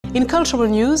In cultural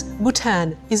news,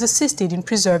 Bhutan is assisted in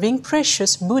preserving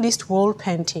precious Buddhist wall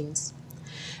paintings.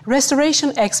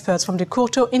 Restoration experts from the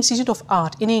Kyoto Institute of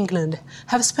Art in England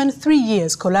have spent 3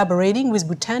 years collaborating with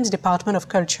Bhutan's Department of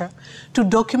Culture to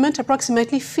document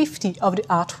approximately 50 of the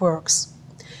artworks.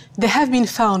 They have been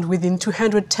found within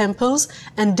 200 temples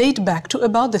and date back to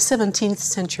about the 17th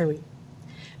century.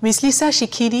 Ms. Lisa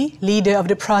Shikidi, leader of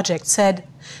the project, said,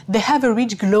 "They have a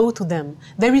rich glow to them.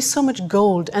 There is so much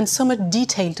gold and so much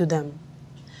detail to them."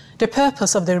 The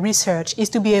purpose of the research is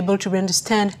to be able to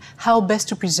understand how best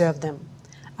to preserve them.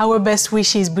 Our best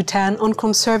wishes, Bhutan, on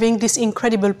conserving this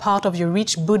incredible part of your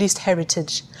rich Buddhist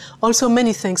heritage. Also,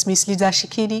 many thanks, Ms. Lisa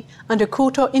Shikidi and the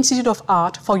Kyoto Institute of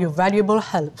Art for your valuable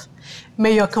help.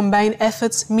 May your combined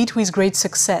efforts meet with great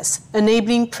success,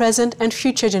 enabling present and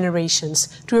future generations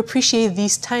to appreciate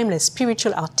these timeless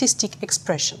spiritual artistic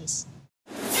expressions.